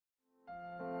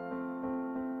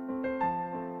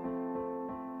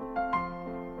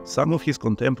Some of his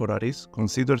contemporaries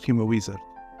considered him a wizard.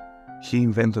 He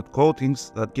invented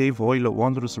coatings that gave oil a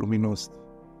wondrous luminosity.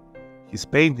 His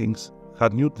paintings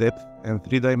had new depth and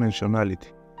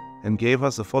three-dimensionality, and gave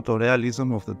us the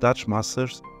photorealism of the Dutch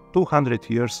masters 200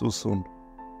 years too soon.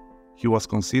 He was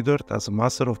considered as a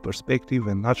master of perspective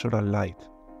and natural light.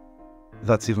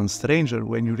 That's even stranger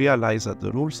when you realize that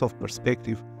the rules of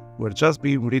perspective were just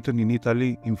being written in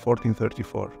Italy in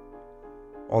 1434.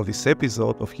 On this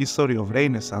episode of History of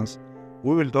Renaissance,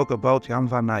 we will talk about Jan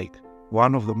Van Eyck,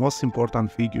 one of the most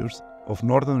important figures of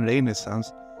Northern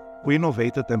Renaissance who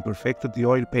innovated and perfected the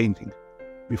oil painting.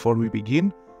 Before we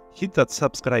begin, hit that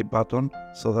subscribe button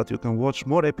so that you can watch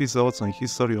more episodes on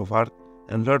history of art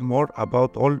and learn more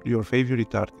about all your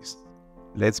favorite artists.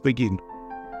 Let's begin.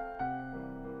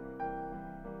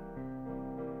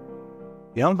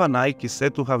 Jan Van Eyck is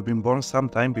said to have been born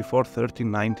sometime before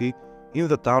 1390 in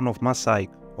the town of Maastwyk,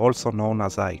 also known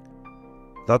as Eyck.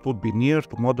 That would be near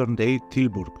to modern-day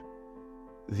Tilburg.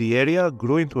 The area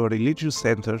grew into a religious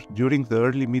center during the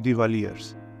early medieval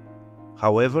years.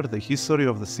 However, the history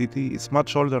of the city is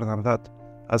much older than that,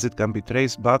 as it can be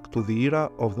traced back to the era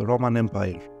of the Roman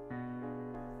Empire.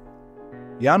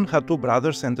 Jan had two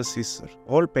brothers and a sister,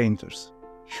 all painters.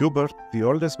 Hubert, the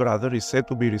oldest brother, is said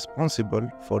to be responsible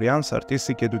for Jan's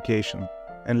artistic education,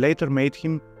 and later made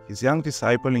him his young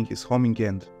disciple in his home in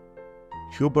Ghent.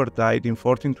 Hubert died in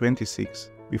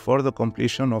 1426, before the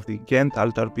completion of the Ghent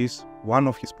altarpiece, one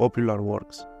of his popular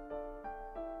works.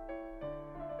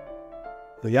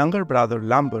 The younger brother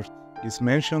Lambert is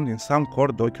mentioned in some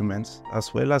court documents,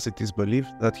 as well as it is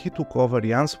believed that he took over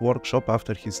Jan's workshop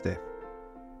after his death.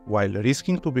 While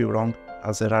risking to be wrong,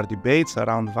 as there are debates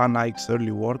around Van Eyck's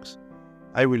early works,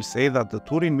 I will say that the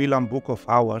Turin Milan Book of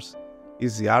Hours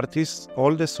is the artist's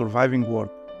oldest surviving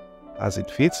work, as it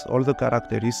fits all the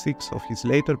characteristics of his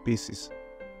later pieces.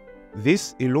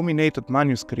 This illuminated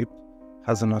manuscript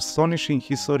has an astonishing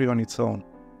history on its own,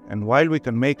 and while we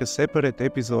can make a separate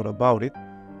episode about it,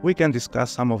 we can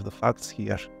discuss some of the facts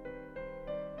here.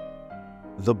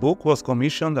 The book was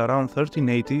commissioned around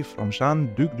 1380 from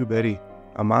Jean Duc de Berry,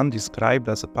 a man described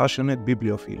as a passionate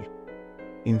bibliophile.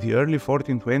 In the early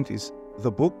 1420s,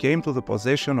 the book came to the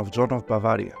possession of John of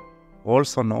Bavaria,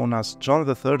 also known as John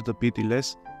III the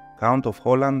Pitiless, Count of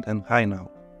Holland and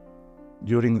Hainaut.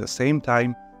 During the same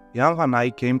time, Jan Van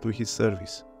Eyck came to his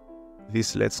service.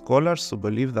 This led scholars to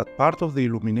believe that part of the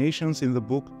illuminations in the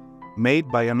book, made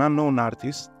by an unknown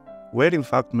artist, were in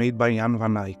fact made by Jan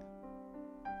Van Eyck.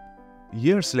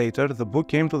 Years later, the book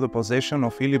came to the possession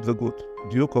of Philip the Good,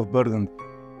 Duke of Burgundy,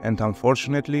 and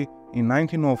unfortunately, in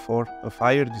 1904, a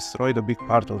fire destroyed a big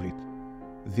part of it.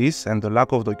 This and the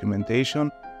lack of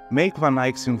documentation make Van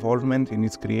Eyck's involvement in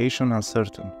its creation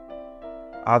uncertain.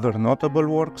 Other notable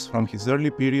works from his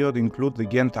early period include the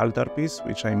Ghent altarpiece,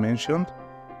 which I mentioned,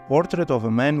 Portrait of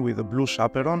a Man with a Blue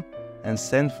Chaperon, and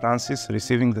St. Francis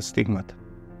receiving the stigmata.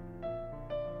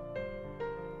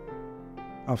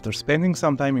 After spending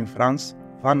some time in France,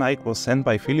 Van Eyck was sent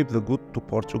by Philip the Good to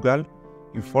Portugal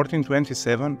in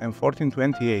 1427 and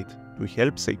 1428 to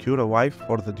help secure a wife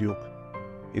for the Duke.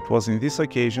 It was in this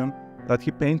occasion that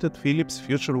he painted Philip's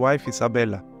future wife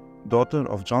Isabella, daughter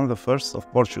of John I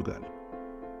of Portugal.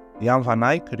 Jan Van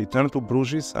Eyck returned to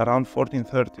Bruges around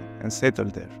 1430 and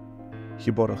settled there. He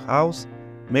bought a house,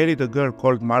 married a girl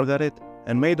called Margaret,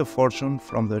 and made a fortune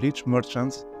from the rich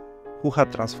merchants who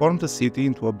had transformed the city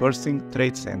into a bursting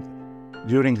trade center.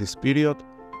 During this period,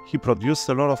 he produced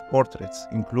a lot of portraits,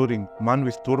 including Man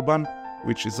with Turban,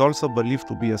 which is also believed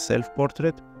to be a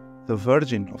self-portrait, the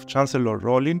Virgin of Chancellor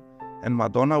Rollin, and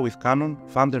Madonna with Canon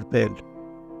van der Belle.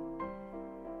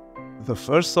 The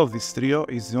first of this trio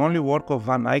is the only work of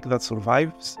Van Eyck that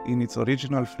survives in its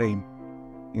original frame.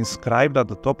 Inscribed at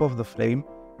the top of the frame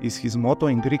is his motto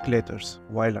in Greek letters,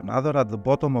 while another at the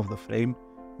bottom of the frame,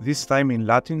 this time in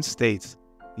Latin, states,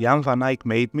 Jan Van Eyck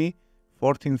made me,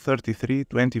 1433,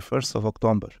 21st of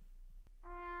October.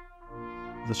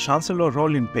 The Chancellor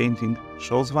Rollin painting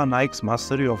shows Van Eyck's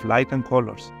mastery of light and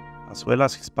colors, as well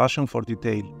as his passion for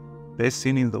detail, best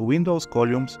seen in the window's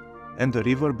columns and the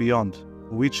river beyond,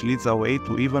 which leads away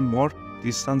to even more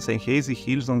distant and hazy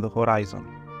hills on the horizon.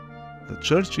 The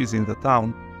churches in the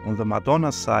town, on the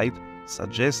Madonna's side,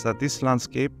 suggest that this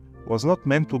landscape was not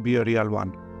meant to be a real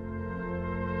one.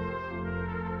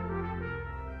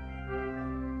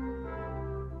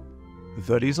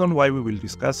 The reason why we will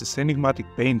discuss this enigmatic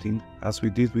painting, as we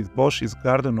did with Bosch's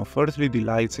Garden of Earthly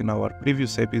Delights in our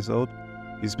previous episode,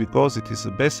 is because it is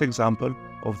the best example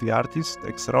of the artist's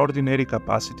extraordinary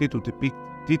capacity to depict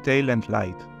detail and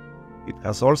light. It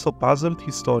has also puzzled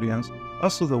historians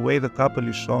as to the way the couple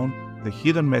is shown, the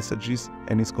hidden messages,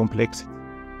 and its complexity.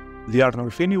 The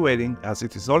Arnolfini wedding, as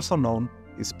it is also known,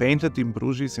 is painted in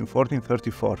Bruges in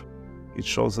 1434. It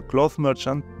shows a cloth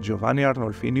merchant, Giovanni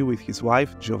Arnolfini, with his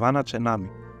wife, Giovanna Cenami,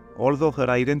 although her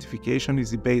identification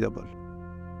is debatable.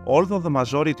 Although the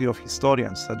majority of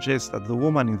historians suggest that the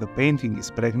woman in the painting is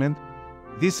pregnant,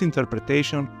 this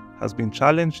interpretation has been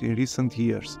challenged in recent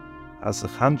years, as the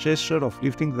hand gesture of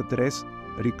lifting the dress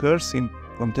recurs in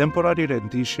contemporary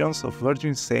renditions of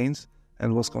Virgin Saints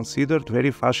and was considered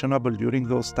very fashionable during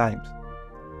those times.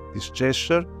 This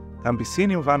gesture can be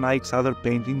seen in Van Eyck's other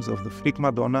paintings of the Freak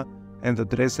Madonna and the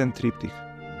Dresden Triptych.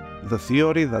 The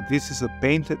theory that this is a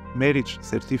painted marriage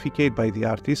certificate by the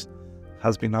artist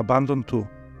has been abandoned too.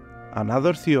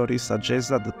 Another theory suggests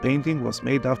that the painting was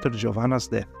made after Giovanna's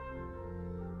death.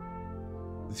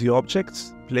 The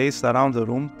objects placed around the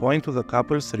room point to the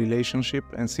couple's relationship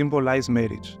and symbolize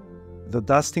marriage. The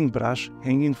dusting brush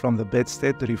hanging from the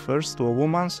bedstead refers to a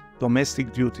woman's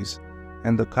domestic duties,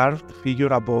 and the carved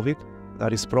figure above it,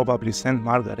 that is probably Saint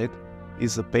Margaret,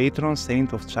 is the patron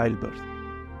saint of childbirth.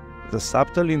 The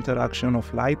subtle interaction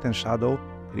of light and shadow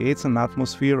creates an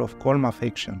atmosphere of calm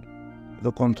affection.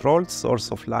 The controlled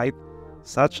source of light,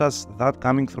 such as that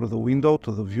coming through the window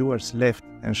to the viewer's left,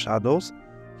 and shadows,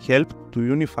 help to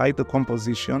unify the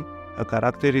composition, a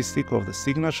characteristic of the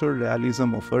signature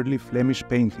realism of early Flemish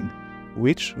painting,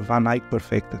 which Van Eyck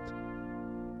perfected.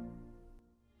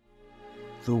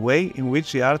 The way in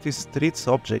which the artist treats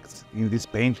objects in this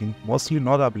painting, mostly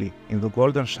notably in the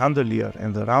golden chandelier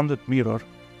and the rounded mirror,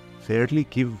 fairly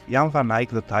give Jan Van Eyck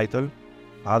the title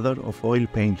Father of Oil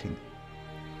Painting.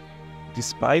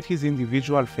 Despite his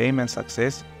individual fame and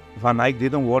success, Van Eyck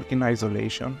didn't work in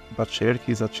isolation, but shared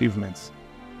his achievements.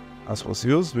 As was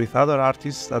used with other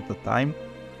artists at the time,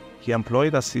 he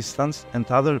employed assistants and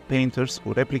other painters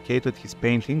who replicated his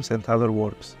paintings and other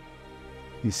works.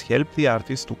 This helped the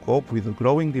artist to cope with the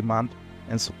growing demand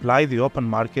and supply the open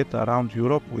market around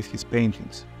Europe with his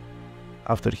paintings.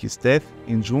 After his death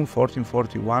in June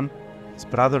 1441, his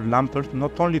brother Lambert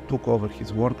not only took over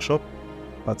his workshop,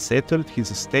 but settled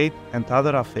his estate and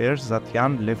other affairs that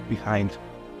Jan left behind.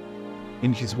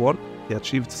 In his work, he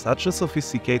achieved such a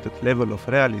sophisticated level of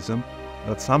realism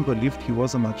that some believed he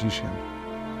was a magician.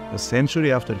 A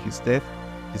century after his death,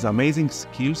 his amazing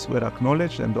skills were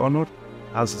acknowledged and honored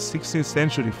as the 16th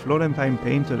century Florentine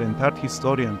painter and art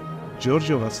historian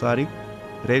Giorgio Vasari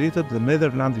credited the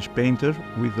Netherlandish painter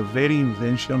with the very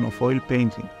invention of oil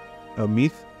painting, a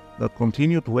myth that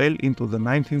continued well into the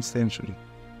 19th century.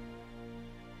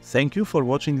 Thank you for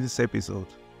watching this episode.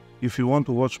 If you want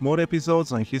to watch more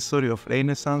episodes on history of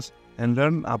Renaissance and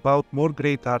learn about more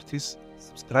great artists,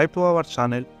 subscribe to our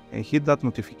channel and hit that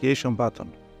notification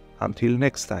button. Until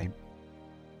next time.